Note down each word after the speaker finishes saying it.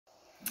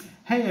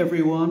Hey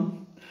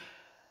everyone!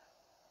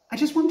 I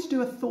just want to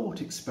do a thought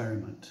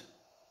experiment.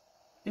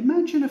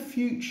 Imagine a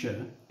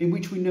future in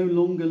which we no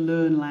longer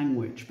learn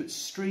language but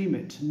stream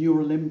it to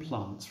neural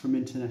implants from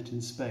internet in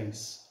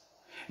space.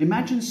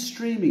 Imagine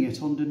streaming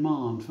it on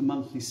demand for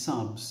monthly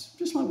subs,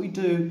 just like we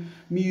do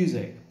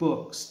music,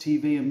 books,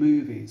 TV and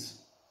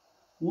movies.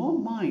 What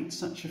might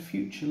such a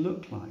future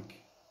look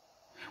like?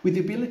 With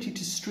the ability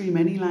to stream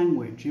any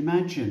language,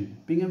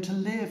 imagine being able to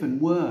live and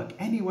work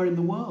anywhere in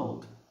the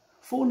world.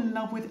 Fall in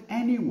love with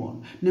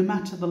anyone, no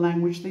matter the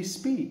language they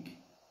speak.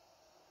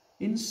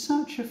 In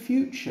such a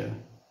future,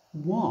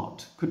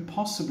 what could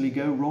possibly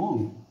go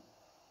wrong?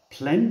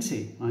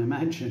 Plenty, I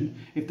imagine,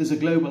 if there's a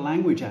global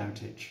language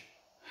outage.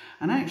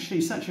 And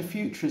actually, such a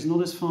future is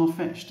not as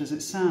far-fetched as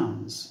it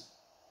sounds.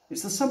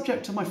 It's the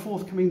subject of my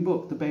forthcoming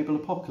book, The Babel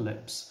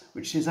Apocalypse,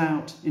 which is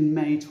out in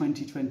May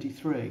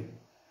 2023.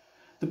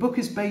 The book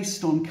is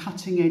based on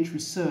cutting-edge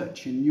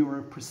research in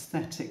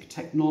neuroprosthetic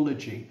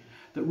technology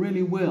that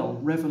really will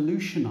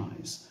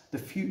revolutionise the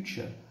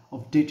future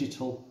of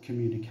digital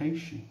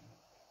communication.